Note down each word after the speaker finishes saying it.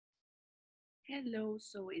Hello,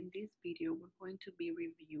 so in this video, we're going to be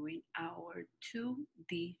reviewing our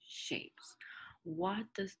 2D shapes. What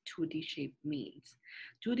does 2D shape means?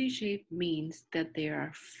 2D shape means that they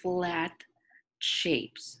are flat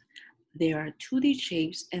shapes. There are 2D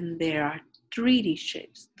shapes and there are 3D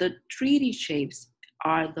shapes. The 3D shapes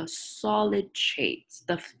are the solid shapes,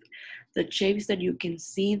 the shapes that you can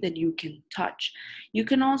see, that you can touch. You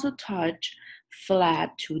can also touch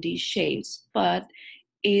flat 2D shapes, but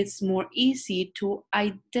it's more easy to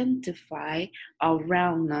identify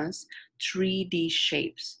around us 3D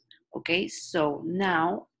shapes. Okay, so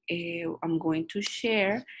now I'm going to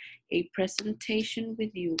share a presentation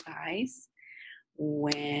with you guys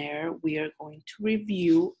where we are going to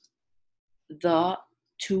review the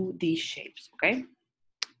 2D shapes, okay?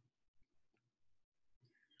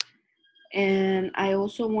 And I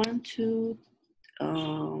also want to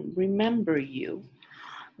remember you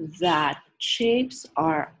that shapes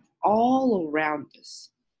are all around us,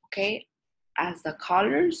 okay? As the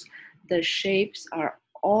colors, the shapes are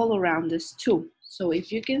all around us too. So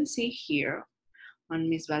if you can see here on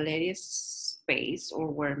Miss Valeria's space, or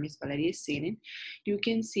where Miss Valeria is sitting, you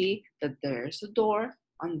can see that there's a door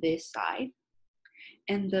on this side,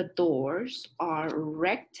 and the doors are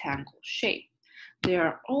rectangle shaped. There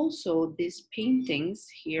are also these paintings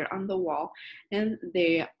here on the wall, and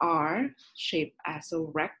they are shaped as a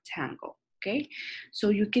rectangle, okay? So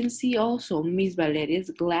you can see also Miss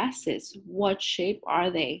Valeria's glasses. What shape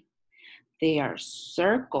are they? They are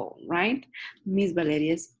circle, right? Miss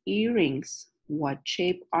Valeria's earrings, what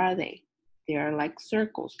shape are they? They are like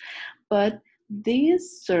circles. But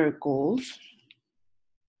these circles,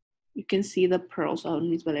 you can see the pearls on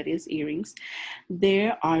Miss Valeria's earrings.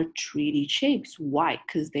 There are 3D shapes. Why?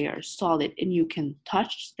 Because they are solid and you can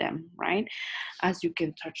touch them, right? As you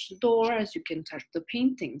can touch the door, as you can touch the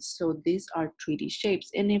paintings. So these are 3D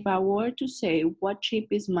shapes. And if I were to say what shape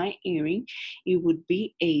is my earring, it would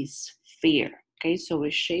be a sphere. Okay, so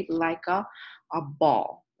it's shaped like a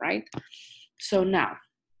ball, right? So now,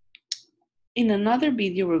 in another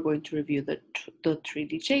video, we're going to review the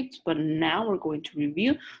 3D shapes, but now we're going to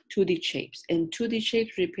review 2D shapes. And 2D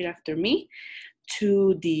shapes, repeat after me.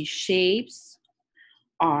 2D shapes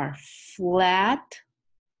are flat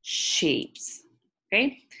shapes,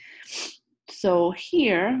 okay? So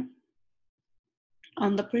here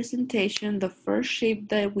on the presentation, the first shape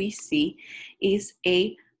that we see is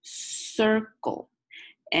a circle.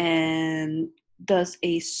 And does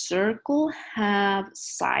a circle have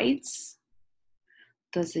sides?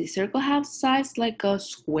 Does a circle have sides like a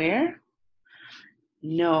square?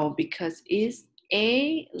 No, because it's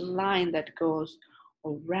a line that goes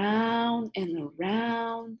around and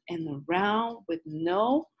around and around with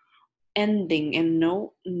no ending and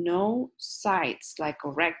no sides like a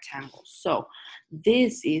rectangle. So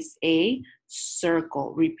this is a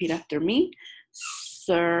circle. Repeat after me.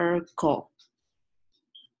 Circle.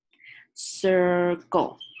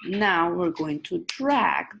 Circle. Now we're going to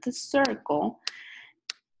drag the circle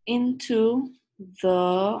into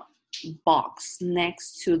the box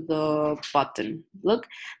next to the button. Look,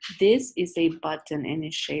 this is a button and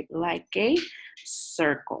it's shaped like a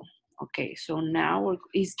circle. Okay, so now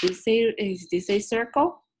is this a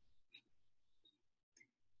circle?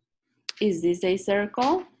 Is this a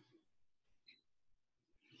circle?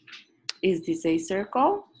 Is this a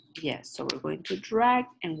circle? Yes, so we're going to drag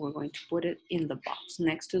and we're going to put it in the box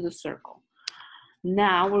next to the circle.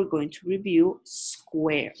 Now we're going to review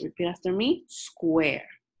square. Repeat after me, square.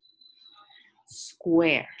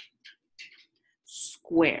 Square.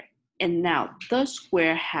 Square. And now the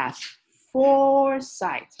square has 4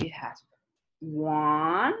 sides. It has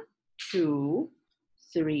 1, 2,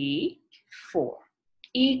 3, 4.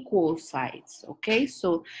 Equal sides, okay?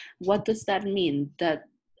 So what does that mean? That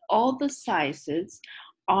all the sizes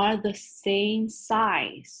are the same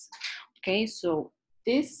size, okay? So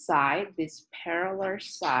this side, this parallel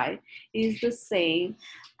side, is the same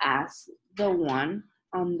as the one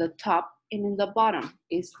on the top and in the bottom.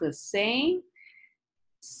 It's the same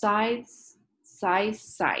sides,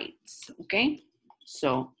 okay?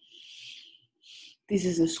 So this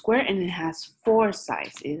is a square and it has 4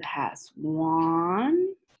 sides. It has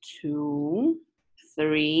 1, 2,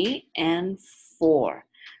 3, and 4.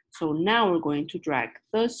 So now we're going to drag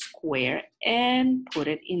the square and put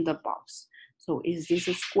it in the box. So is this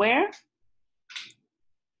a square?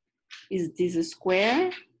 Is this a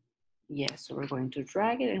square? Yes, so we're going to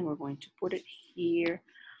drag it and we're going to put it here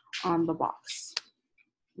on the box.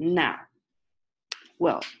 Now,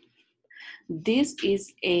 well, this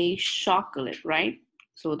is a chocolate, right?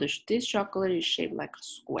 So this chocolate is shaped like a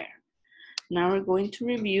square. Now we're going to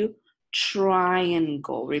review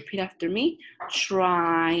triangle. Repeat after me.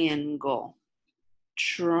 Triangle.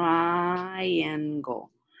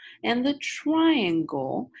 Triangle. And the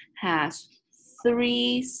triangle has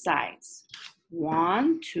 3 sides.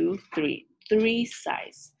 1, 2, 3. 3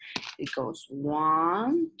 sides. It goes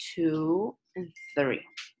 1, 2, and 3.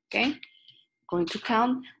 Okay? Going to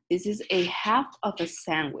count. This is a half of a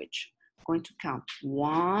sandwich. Going to count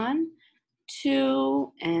 1,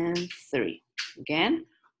 2, and 3. Again,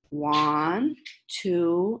 1,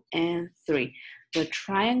 2, and 3. The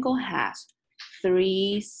triangle has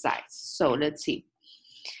 3 sides. So let's see.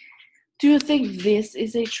 Do you think this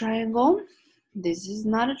is a triangle? This is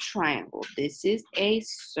not a triangle. This is a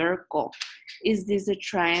circle. Is this a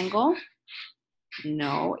triangle?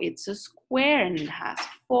 No, it's a square and it has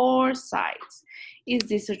 4 sides. Is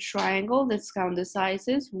this a triangle? Let's count the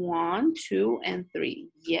sizes. 1, 2, and 3.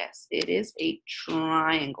 Yes, it is a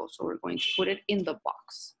triangle. So we're going to put it in the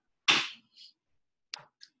box.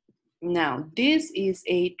 Now, this is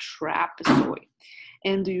a trapezoid.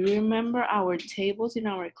 And do you remember our tables in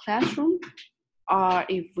our classroom?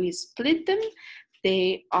 If we split them,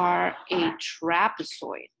 they are a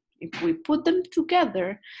trapezoid. If we put them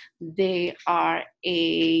together, they are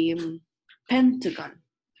a pentagon.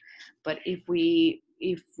 But if we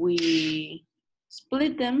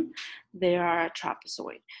split them, they are a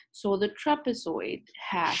trapezoid. So the trapezoid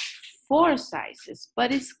has 4 sizes,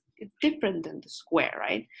 but it's different than the square,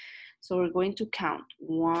 right? So we're going to count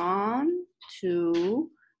 1,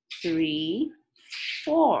 2, 3,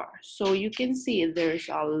 4. So you can see there's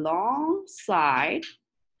a long side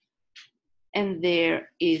and there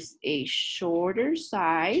is a shorter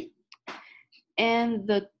side, and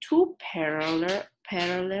the 2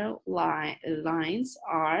 parallel lines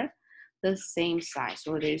are the same size.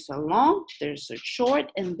 So there's a long, there's a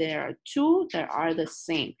short, and there are 2 that are the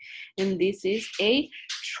same. And this is a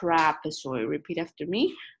trapezoid. Repeat after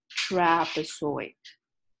me. Trapezoid.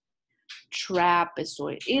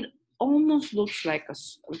 Trapezoid. It almost looks like a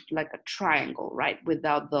triangle, right?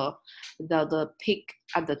 Without the peak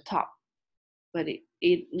at the top. But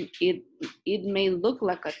it may look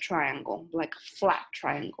like a triangle, like a flat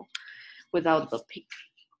triangle, without the peak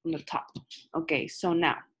on the top. Okay, so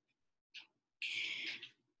now,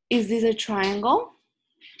 is this a triangle?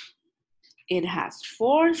 It has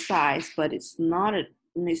 4 sides, but it's not a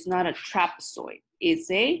trapezoid. It's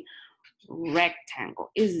a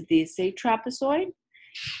rectangle. Is this a trapezoid?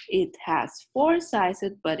 It has 4 sides,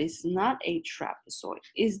 but it's not a trapezoid.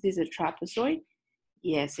 Is this a trapezoid?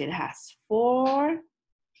 Yes, it has four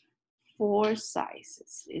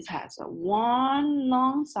sizes. It has a 1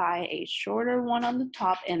 long side, a shorter one on the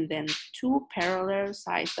top, and then 2 parallel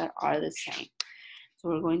sides that are the same. So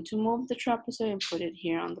we're going to move the trapezoid and put it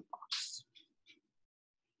here on the box.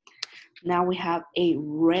 Now we have a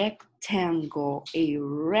rectangle. A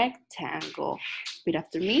rectangle. Repeat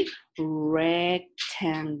after me.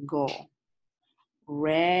 Rectangle.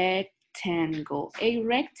 Rectangle. A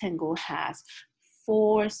rectangle has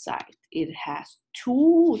 4 sides. It has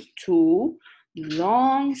two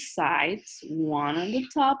long sides, one on the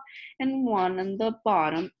top and one on the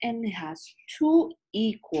bottom, and it has 2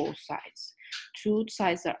 equal sides. 2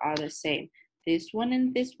 sides that are the same. This one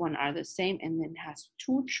and this one are the same, and then it has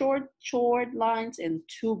 2 short lines and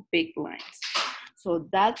 2 big lines. So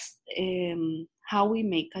that's how we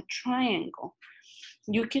make a triangle.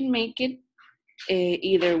 You can make it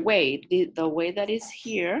either way, the way that is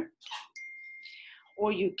here,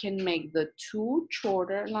 or you can make the 2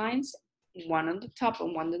 shorter lines, one on the top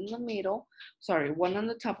and one in the middle. Sorry, one on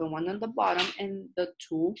the top and one on the bottom, and the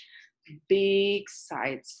 2 big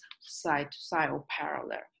sides, side to side or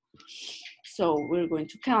parallel. So we're going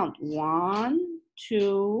to count 1,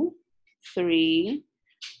 2, 3,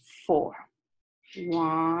 4.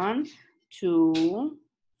 1, 2,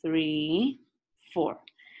 3, 4.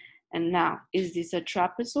 And now, is this a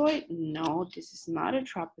trapezoid? No, this is not a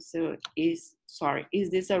trapezoid. Is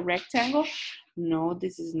this a rectangle? No,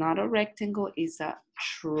 this is not a rectangle. It's a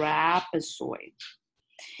trapezoid.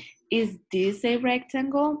 Is this a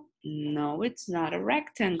rectangle? No, it's not a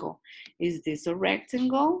rectangle. Is this a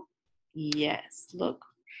rectangle? Yes, look.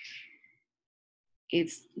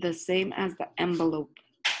 It's the same as the envelope.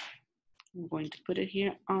 I'm going to put it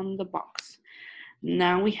here on the box.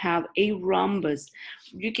 Now we have a rhombus.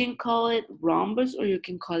 You can call it rhombus or you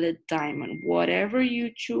can call it diamond. Whatever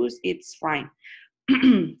you choose, it's fine.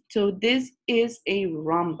 So this is a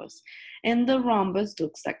rhombus. And the rhombus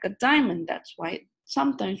looks like a diamond. That's why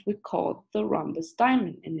sometimes we call the rhombus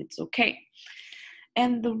diamond, and it's okay.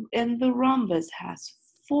 And the rhombus has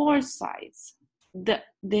 4 sides.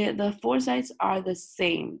 The 4 sides are the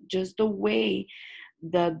same, just the way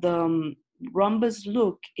the rhombus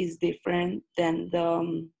look is different than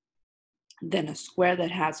a square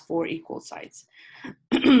that has 4 equal sides.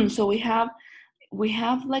 So we have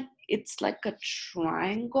like, it's like a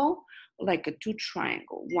triangle, like a 2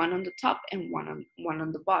 triangle, one on the top and one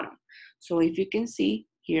on the bottom. So if you can see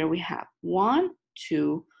here, we have 1,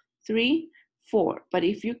 2, 3, 4. But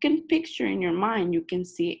if you can picture in your mind, you can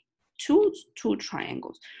see two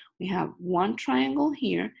triangles. We have one triangle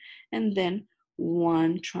here and then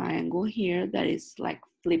one triangle here that is like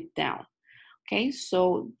flipped down. Okay,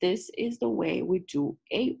 so this is the way we do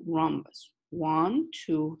a rhombus. 1,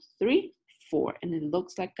 2, 3, 4, and it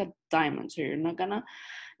looks like a diamond. So you're not gonna,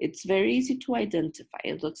 it's very easy to identify.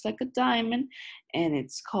 It looks like a diamond and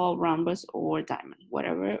it's called rhombus or diamond.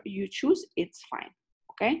 Whatever you choose, it's fine.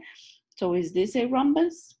 Okay, so is this a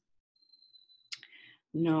rhombus?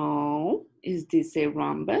 No. Is this a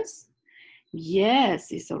rhombus?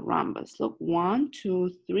 Yes, it's a rhombus. Look, 1,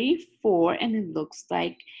 2, 3, 4, and it looks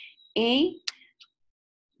like a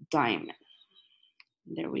diamond.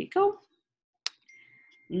 There we go.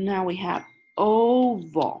 Now we have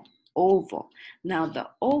oval. Now the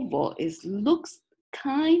oval looks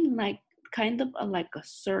kind of like a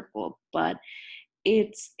circle, but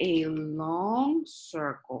it's a long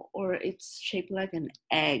circle, or it's shaped like an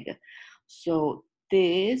egg. So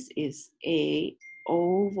this is a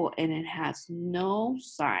oval and it has no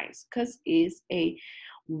sides because it's a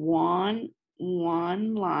one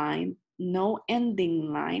line, no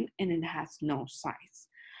ending line, and it has no sides.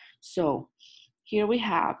 So here we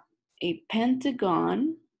have a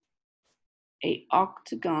pentagon, a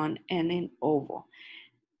octagon, and an oval.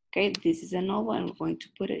 Okay, this is an oval and we're going to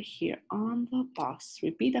put it here on the box.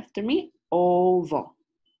 Repeat after me, oval.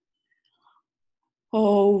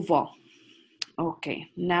 Oval.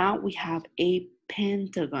 Okay, now we have a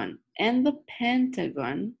pentagon, and the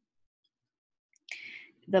pentagon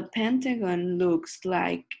looks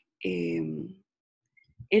like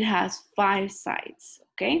it has 5 sides.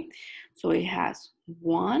 Okay, so it has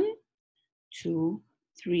 1, 2,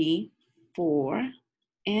 3, 4,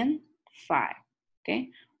 and 5. Okay,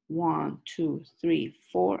 1, 2, 3,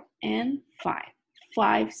 4, and 5.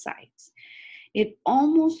 5 sides. It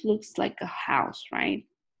almost looks like a house, right?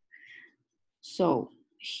 So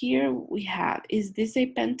here we have, is this a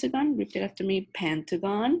pentagon? Repeat after me,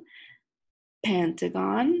 pentagon,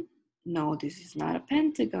 pentagon. No, this is not a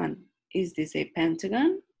pentagon. Is this a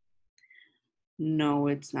pentagon? No,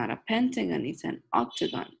 it's not a pentagon, it's an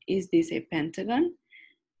octagon. Is this a pentagon?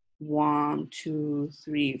 1, 2,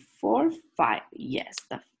 3, 4, 5. Yes,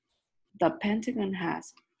 the pentagon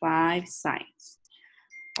has 5 sides.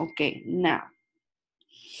 Okay, now,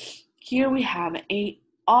 here we have a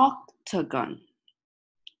octagon.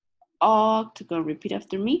 Octagon, repeat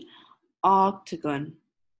after me, octagon,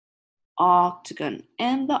 octagon.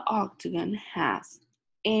 And the octagon has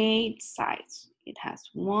 8 sides. It has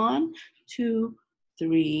 1, 2,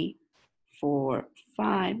 3, 4,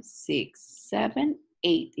 5, 6, 7,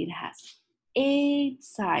 8. It has 8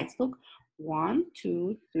 sides. Look, 1,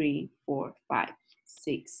 2, 3, 4, 5,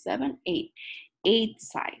 6, 7, 8. 8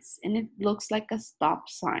 sides. And it looks like a stop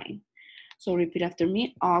sign. So repeat after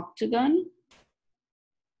me, octagon,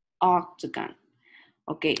 octagon.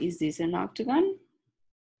 Okay, is this an octagon?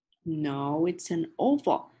 No, it's an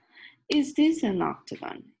oval. Is this an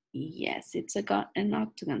octagon? Yes, it's an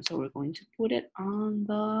octagon. So we're going to put it on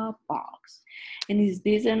the box. And is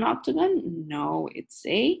this an octagon? No, it's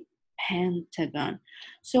a pentagon.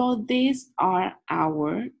 So these are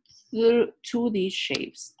our 2D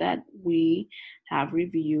shapes that we have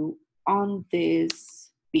reviewed on this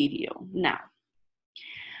video. Now,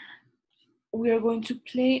 we are going to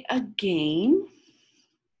play a game.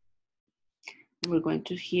 We're going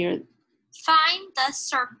to hear. Find the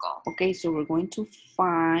circle. Okay, so we're going to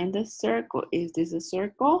find the circle. Is this a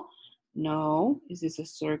circle? No. Is this a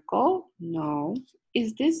circle? No.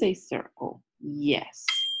 Is this a circle? Yes.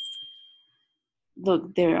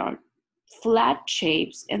 Look, there are flat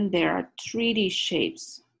shapes and there are 3D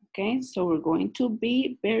shapes. Okay, so we're going to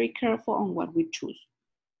be very careful on what we choose.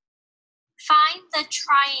 Find the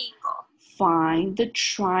triangle. Find the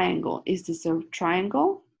triangle. Is this a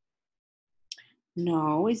triangle?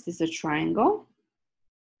 No. Is this a triangle?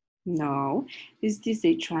 No. Is this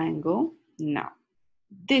a triangle? No.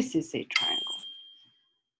 This is a triangle.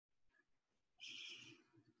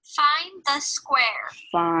 Find the square.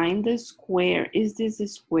 Find the square. Is this a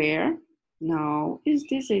square? No. Is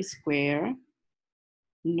this a square?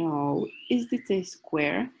 No. Is this a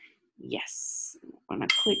square? Yes. I'm gonna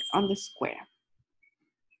click on the square.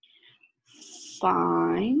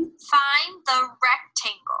 Find the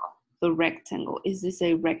rectangle. The rectangle. Is this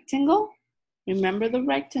a rectangle? Remember, the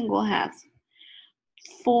rectangle has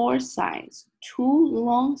 4 sides, 2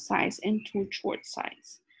 long sides and 2 short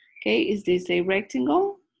sides. Okay, is this a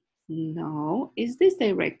rectangle? No. Is this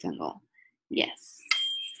a rectangle? Yes.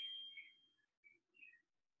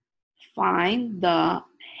 Find the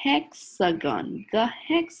hexagon. The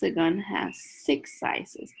hexagon has 6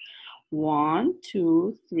 sizes. 1,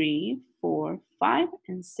 2, 3, 4, 5,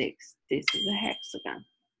 and 6. This is a hexagon.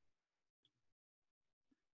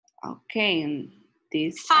 Okay, and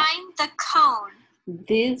Find the cone.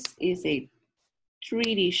 This is a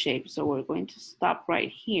 3D shape, so we're going to stop right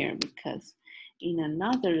here because in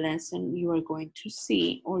another lesson you are going to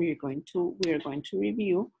see, or we are going to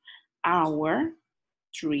review our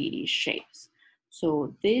 3D shapes.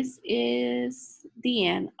 So this is the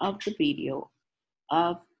end of the video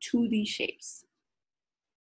of 2D shapes.